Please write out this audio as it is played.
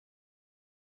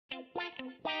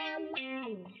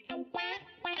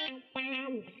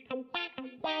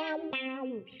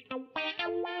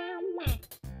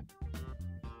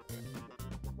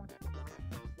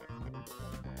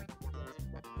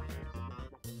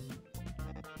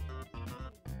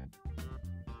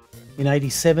In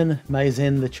 '87, May's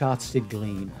End the charts did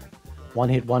gleam.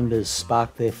 One-hit wonders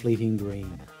sparked their fleeting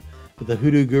dream. But the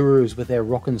hoodoogurus with their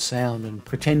rockin' sound and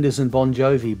Pretenders and Bon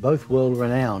Jovi, both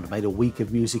world-renowned, made a week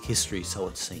of music history, so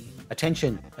it seemed.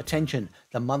 Attention, attention,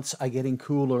 the months are getting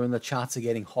cooler and the charts are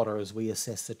getting hotter as we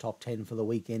assess the top 10 for the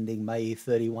week ending May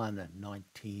 31,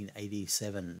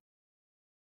 1987.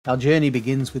 Our journey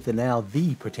begins with the now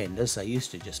The Pretenders, they used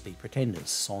to just be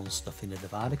Pretenders, Son's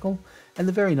definitive article, and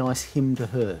the very nice Hymn to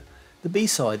Her. The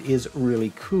B-side is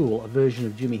Really Cool, a version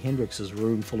of Jimi Hendrix's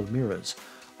Room Full of Mirrors.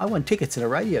 I won tickets in a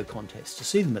radio contest to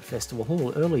see them at Festival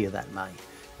Hall earlier that May.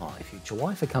 My future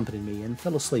wife accompanied me and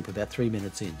fell asleep about 3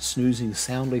 minutes in, snoozing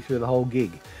soundly through the whole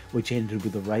gig, which ended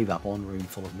with a rave-up on Room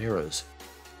Full of Mirrors.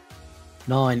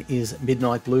 9 is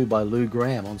Midnight Blue by Lou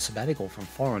Gramm on sabbatical from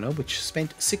Foreigner, which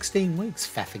spent 16 weeks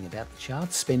faffing about the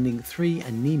charts, spending 3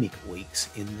 anemic weeks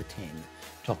in the 10,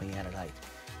 topping out at 8.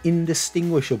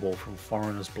 Indistinguishable from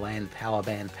Foreigner's bland power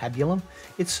band Pabulum,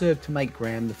 it served to make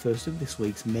Gramm the first of this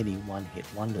week's many one-hit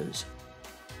wonders.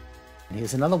 And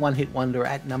here's another one-hit wonder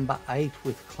at number 8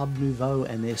 with Club Nouveau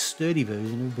and their sturdy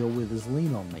version of Bill Withers'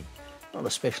 Lean On Me. Not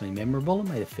especially memorable, it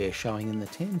made a fair showing in the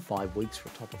 10, 5 weeks for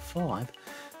a top of 5,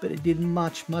 but it did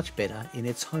much, much better in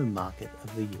its home market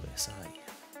of the USA.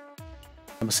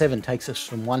 Number 7 takes us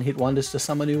from one-hit wonders to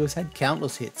someone who has had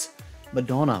countless hits.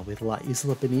 Madonna with La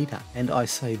Isla Bonita, and I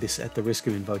say this at the risk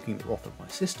of invoking the wrath of my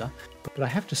sister, but I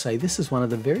have to say this is one of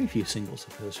the very few singles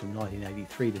of hers from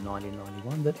 1983 to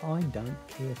 1991 that I don't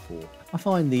care for. I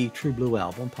find the True Blue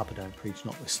album, Papa Don't Preach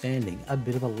notwithstanding, a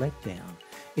bit of a letdown.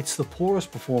 It's the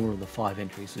poorest performer of the 5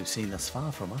 entries we've seen thus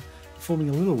far from her, performing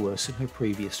a little worse than her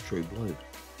previous True Blue.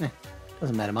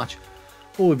 Doesn't matter much.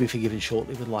 All will be forgiven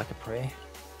shortly with Like a Prayer.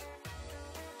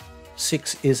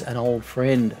 6 is An Old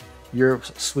Friend,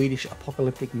 Europe's Swedish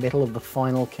apocalyptic metal of the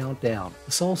Final Countdown.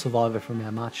 The sole survivor from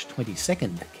our March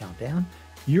 22nd countdown,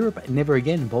 Europe never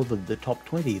again bothered the top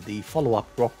 20. The follow-up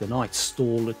Rock the Night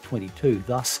stalled at 22,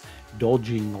 thus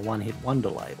dodging the one-hit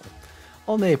wonder label.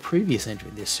 On their previous entry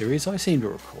in this series, I seem to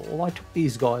recall, I took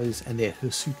these guys and their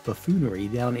hirsute buffoonery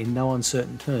down in no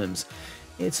uncertain terms.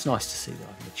 It's nice to see that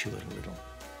I've matured a little.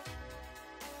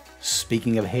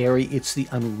 Speaking of hairy, it's the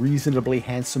unreasonably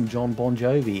handsome John Bon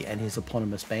Jovi and his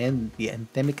eponymous band, the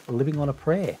anthemic Living on a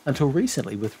Prayer, until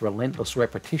recently with relentless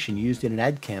repetition used in an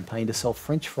ad campaign to sell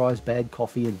French fries, bad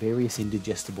coffee and various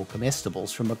indigestible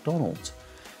comestibles from McDonald's.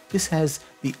 This has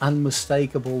the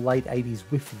unmistakable late 80s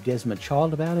whiff of Desmond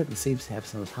Child about it and seems to have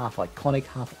some half iconic,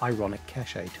 half ironic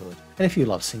cachet to it. And if you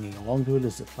love singing along to it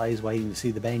as it plays waiting to see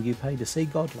the band you paid to see,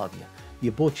 God love you.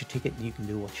 You bought your ticket and you can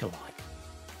do what you like.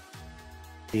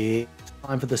 It's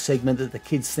time for the segment that the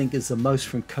kids think is the most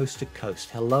from coast to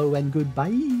coast. Hello and goodbye,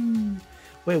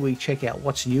 where we check out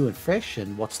what's new and fresh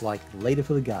and what's like later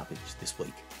for the garbage this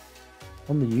week.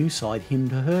 On the new side, Hymn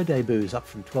to Her debuts up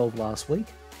from 12 last week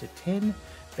to 10,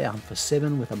 bound for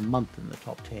 7 with a month in the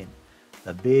top 10.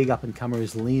 The big up-and-comer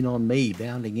is Lean On Me,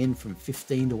 bounding in from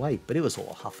 15 to 8, but it was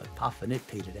all huff and puff and it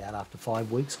petered out after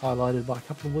 5 weeks, highlighted by a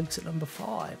couple of weeks at number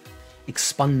 5.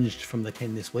 Expunged from the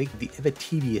 10 this week, the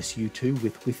ever-tedious U2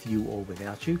 with You or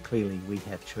Without You. Clearly we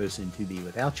have chosen to be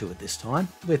without you at this time,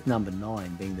 with number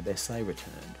 9 being the best they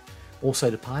returned.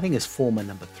 Also departing is former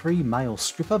number 3, Male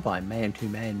Stripper by Man to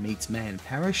Man Meets Man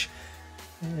Parish.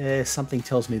 Something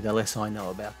tells me the less I know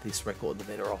about this record, the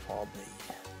better off I'll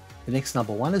be. The next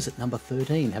number 1 is at number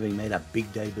 13, having made a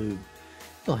big debut.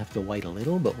 You'll have to wait a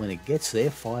little, but when it gets there,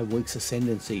 5 weeks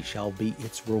ascendancy shall be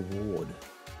its reward.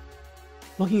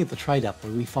 Looking at the trade-up,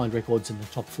 we find records in the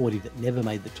top 40 that never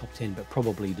made the top 10 but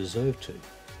probably deserved to.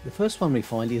 The first one we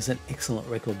find is an excellent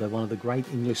record by one of the great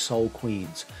English soul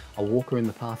queens, a walker in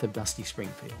the path of Dusty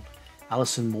Springfield,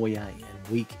 Alison Moyet, and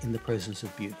Weak in the Presence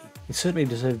of Beauty. It certainly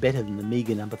deserved better than the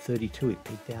meagre number 32 it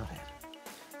peaked out at.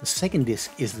 The second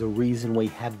disc is the reason we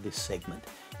have this segment.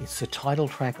 It's the title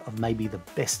track of maybe the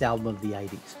best album of the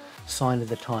 80s, Sign of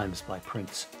the Times by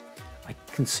Prince. I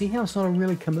can see how it's not a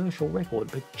really commercial record,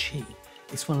 but gee,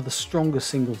 it's one of the strongest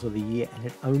singles of the year and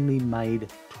it only made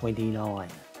 29.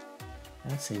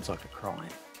 That seems like a crime.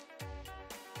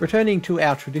 Returning to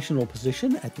our traditional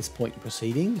position at this point in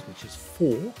proceedings, which is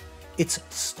 4, it's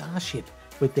Starship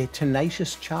with their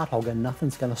tenacious chart hogger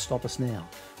Nothing's Gonna Stop Us Now,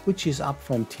 which is up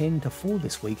from 10 to 4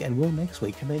 this week and will next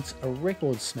week commence a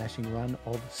record-smashing run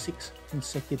of 6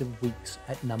 consecutive weeks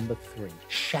at number 3,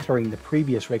 shattering the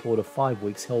previous record of 5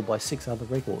 weeks held by 6 other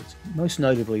records, most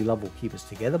notably Love Will Keep Us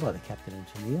Together by the Captain and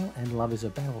Tennille and Love Is a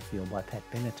Battlefield by Pat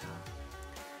Benatar.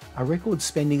 A record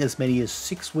spending as many as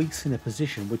 6 weeks in a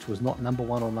position which was not number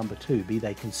 1 or number 2, be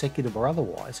they consecutive or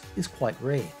otherwise, is quite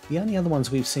rare. The only other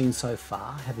ones we've seen so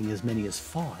far, having as many as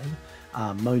 5,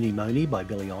 are Moni Moni by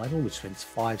Billy Idol, which spends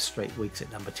 5 straight weeks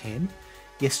at number 10,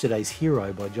 Yesterday's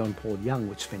Hero by John Paul Young,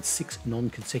 which spent 6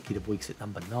 non-consecutive weeks at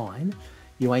number 9,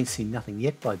 You Ain't Seen Nothing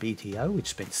Yet by BTO, which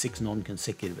spent 6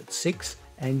 non-consecutive at 6,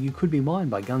 and You Could Be Mine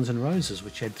by Guns N' Roses,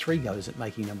 which had 3 goes at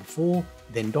making number 4,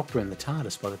 then Doctor and the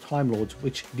TARDIS by the Time Lords,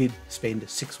 which did spend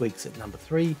 6 weeks at number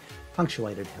 3,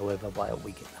 punctuated however by a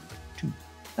week at number 2.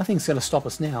 Nothing's going to stop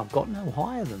us now. I've got no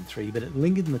higher than 3, but it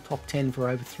lingered in the top 10 for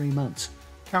over 3 months.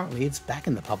 Currently it's back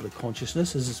in the public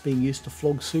consciousness as it's being used to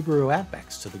flog Subaru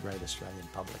Outbacks to the great Australian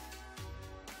public.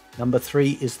 Number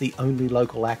 3 is the only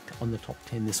local act on the top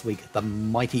 10 this week, the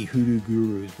mighty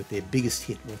Hoodoogurus with their biggest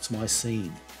hit, What's My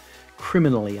Scene?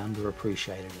 Criminally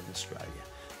underappreciated in Australia.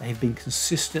 They have been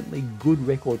consistently good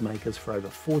record makers for over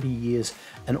 40 years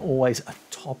and always a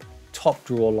top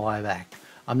draw live act.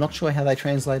 I'm not sure how they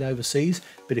translate overseas,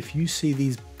 but if you see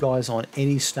these guys on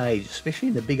any stage, especially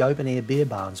in the big open air beer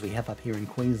barns we have up here in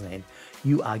Queensland,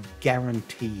 you are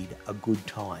guaranteed a good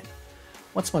time.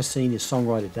 What's My Scene is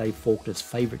songwriter Dave Faulkner's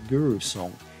favourite Guru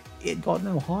song. It got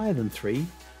no higher than 3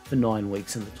 for 9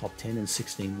 weeks in the top 10 and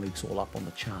 16 weeks all up on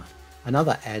the chart.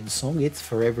 Another ad song, it's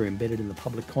forever embedded in the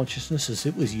public consciousness as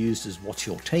it was used as What's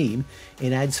Your Team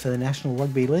in ads for the National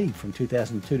Rugby League from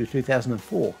 2002 to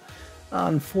 2004.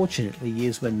 Unfortunately,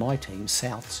 years when my team,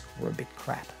 Souths, were a bit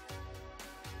crap.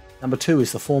 Number 2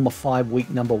 is the former 5-week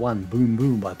number 1, Boom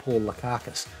Boom by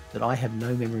Paullekakis, that I have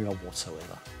no memory of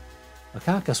whatsoever.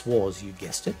 Lekakis was, you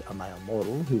guessed it, a male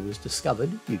model who was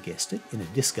discovered, you guessed it, in a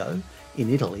disco in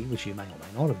Italy, which you may or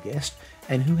may not have guessed,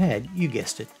 and who had, you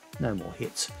guessed it, no more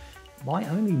hits. My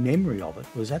only memory of it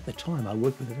was at the time I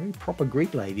worked with a very proper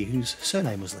Greek lady whose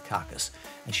surname was Lekakis,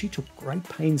 and she took great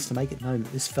pains to make it known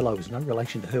that this fellow was no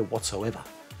relation to her whatsoever.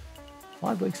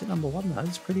 5 weeks at number 1 though,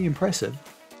 that's pretty impressive.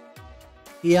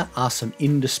 Here are some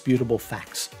indisputable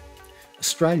facts.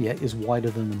 Australia is wider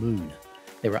than the moon.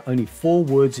 There are only 4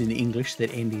 words in English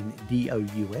that end in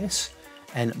DOUS,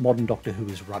 and modern Doctor Who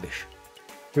is rubbish.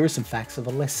 Here are some facts of a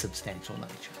less substantial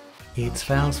nature. It's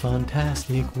Val's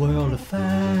Fantastic World of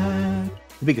Fact.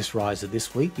 The biggest riser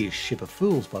this week is Ship of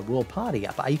Fools by World Party,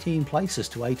 up 18 places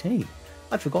to 18.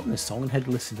 I'd forgotten this song and had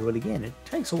to listen to it again. It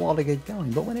takes a while to get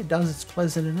going, but when it does, it's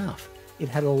pleasant enough. It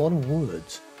had a lot of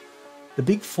words. The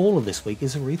big faller this week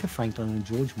is Aretha Franklin and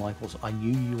George Michael's I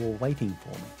Knew You Were Waiting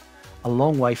For Me. A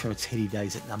long way from its heady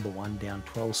days at number 1, down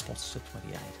 12 spots to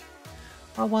 28.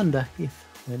 I wonder if,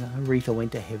 when Aretha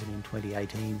went to heaven in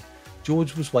 2018,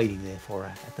 George was waiting there for her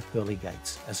at the pearly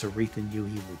gates, as Aretha knew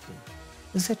he would be.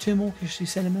 Is that too mawkishly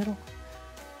sentimental?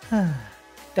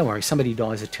 Don't worry, somebody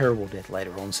dies a terrible death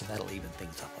later on, so that'll even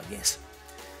things up, I guess.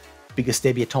 Biggest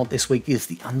debutante this week is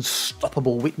the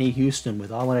unstoppable Whitney Houston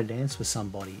with I Want to Dance with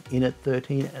Somebody, in at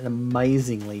 13 and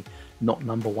amazingly not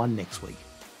number 1 next week.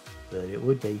 But it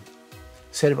would be.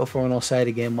 Said it before and I'll say it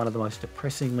again, one of the most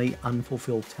depressingly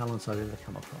unfulfilled talents I've ever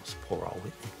come across. Poor old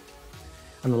Whitney.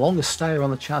 And the longest stayer on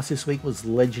the charts this week was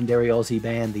legendary Aussie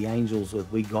band The Angels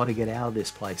with We Gotta Get Out of This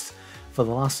Place for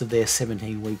the last of their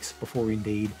 17 weeks before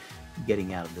indeed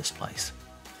getting out of this place.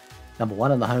 Number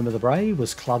 1 in the home of the brave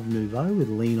was Club Nouveau with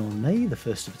Lean On Me, the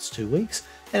first of its 2 weeks,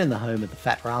 and in the home of the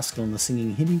Fat Rascal and the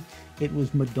Singing Hippie, it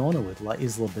was Madonna with La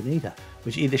Isla Bonita,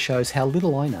 which either shows how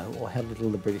little I know or how little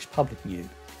the British public knew.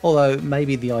 Although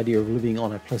maybe the idea of living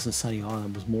on a pleasant sunny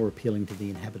island was more appealing to the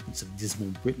inhabitants of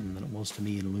dismal Britain than it was to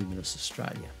me in luminous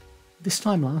Australia. This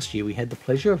time last year we had the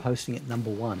pleasure of hosting at number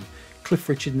 1 Cliff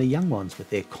Richard and the Young Ones with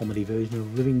their comedy version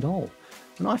of Living Doll.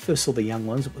 When I first saw the Young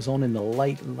Ones, it was on in the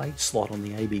late slot on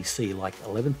the ABC, like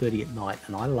 11:30 at night,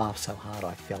 and I laughed so hard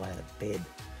I fell out of bed.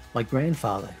 My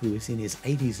grandfather, who was in his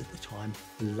 80s at the time,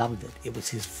 loved it. It was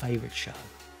his favourite show.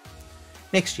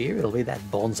 Next year it'll be that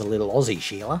bonza little Aussie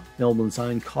Sheila, Melbourne's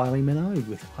own Kylie Minogue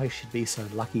with I Should Be So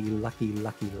Lucky, Lucky,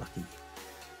 Lucky, Lucky.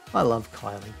 I love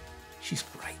Kylie. She's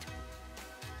great.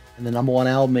 And the number 1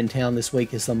 album in town this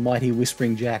week is the mighty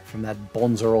Whispering Jack from that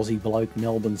bonza Aussie bloke,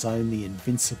 Melbourne's own, the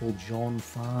invincible John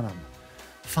Farnham.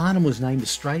 Farnham was named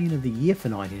Australian of the Year for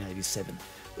 1987,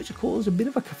 which caused a bit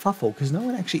of a kerfuffle because no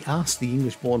one actually asked the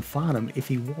English-born Farnham if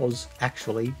he was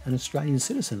actually an Australian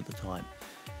citizen at the time,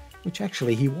 which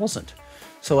actually he wasn't.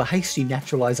 So a hasty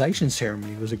naturalisation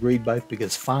ceremony was agreed both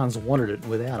because Farns wanted it and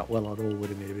without it, well, it all would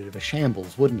have been a bit of a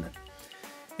shambles, wouldn't it?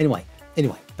 Anyway,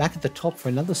 back at the top for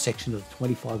another section of the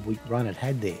 25-week run it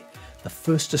had there. The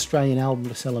first Australian album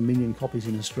to sell 1 million copies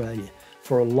in Australia.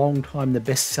 For a long time, the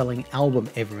best-selling album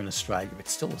ever in Australia.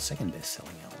 It's still the second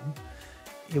best-selling album.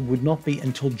 It would not be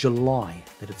until July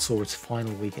that it saw its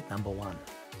final week at number 1.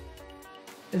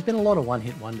 There's been a lot of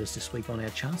one-hit wonders this week on our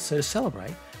charts, so to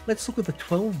celebrate, let's look at the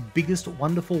 12 biggest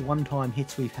wonderful one-time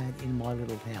hits we've had in my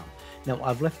little town. Now,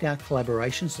 I've left out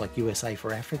collaborations like USA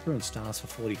for Africa and Stars for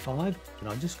 45, and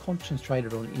I've just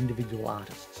concentrated on individual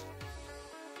artists.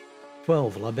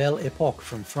 12. La Belle Époque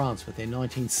from France with their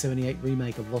 1978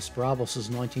 remake of Los Bravos'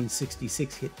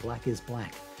 1966 hit Black is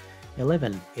Black.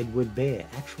 11. Edward Bear,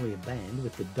 actually a band,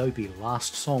 with the dopey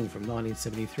Last Song from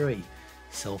 1973.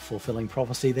 Self-fulfilling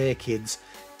prophecy there, kids.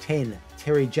 10.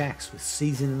 Terry Jacks with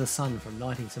Season in the Sun from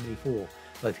 1974.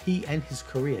 Both he and his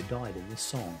career died in this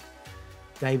song.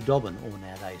 Davedobbyn, or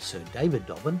nowadays Sir David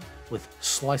Dobbyn, with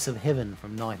Slice of Heaven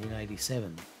from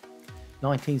 1987.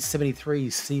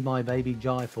 1973's See My Baby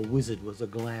Jive for Wizard was a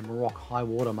glam rock high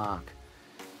water mark.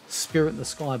 Spirit in the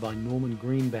Sky by Norman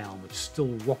Greenbaum, which still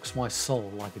rocks my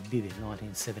soul like it did in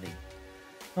 1970.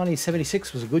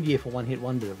 1976 was a good year for one hit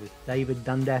wonder with David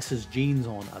Dundas's Jeans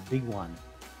On, a big one.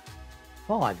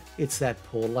 5. It's that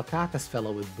paullekakis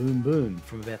fella with Boom Boom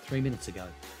from about 3 minutes ago.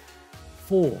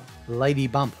 4. Lady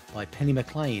Bump by Penny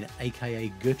McLean,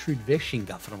 aka Gertrude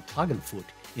Veschinger from Klagenfurt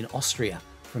in Austria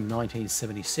from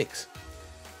 1976.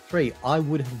 3. I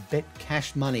would have bet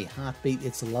cash money Heartbeat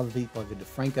It's a Love Beat by the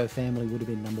DeFranco Family would have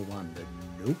been number 1, but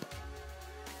nope.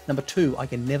 Number 2, I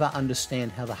can never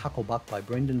understand how the Hucklebuck by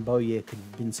Brendan Bowyer could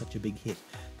have been such a big hit.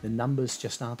 The numbers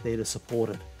just aren't there to support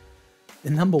it. The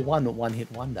number 1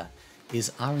 one-hit wonder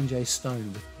is R&J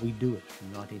Stone with We Do It from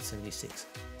 1976.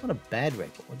 Not a bad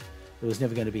record. There was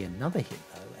never going to be another hit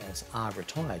though, as R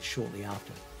retired shortly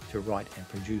after to write and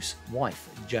produce wife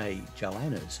Jay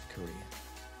Joanna's career.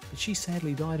 But she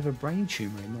sadly died of a brain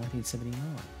tumour in 1979.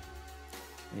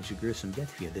 And it's a gruesome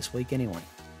death for you this week anyway.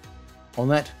 On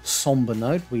that sombre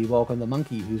note, we welcome the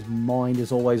monkey whose mind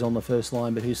is always on the first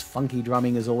line but whose funky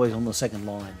drumming is always on the second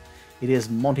line. It is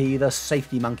Monty the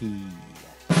Safety Monkey.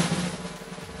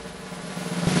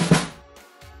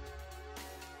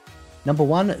 Number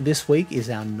 1 this week is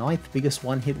our 9th biggest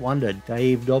one-hit wonder,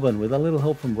 Davedobbyn, with a little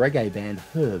help from reggae band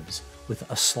Herbs with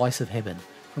A Slice of Heaven,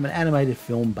 from an animated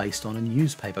film based on a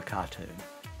newspaper cartoon.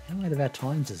 How out of our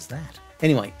times is that?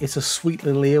 Anyway, it's a sweet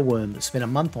little earworm that spent a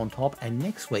month on top and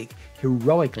next week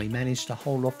heroically managed to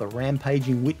hold off the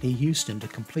rampaging Whitney Houston to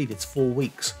complete its 4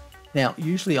 weeks. Now,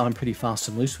 usually I'm pretty fast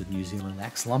and loose with New Zealand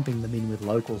acts, lumping them in with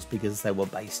locals because they were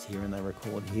based here and they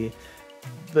record here,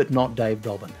 but not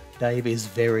Davedobbyn. Dave is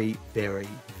very, very,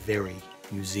 very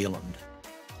New Zealand.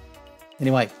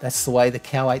 Anyway, that's the way the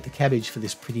cow ate the cabbage for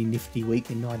this pretty nifty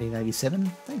week in 1987.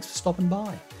 Thanks for stopping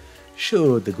by.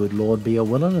 Should the good Lord be a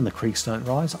willin' and the creeks don't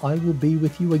rise, I will be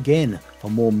with you again for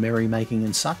more merrymaking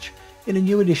and such in a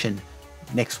new edition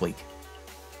next week.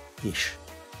 Ish.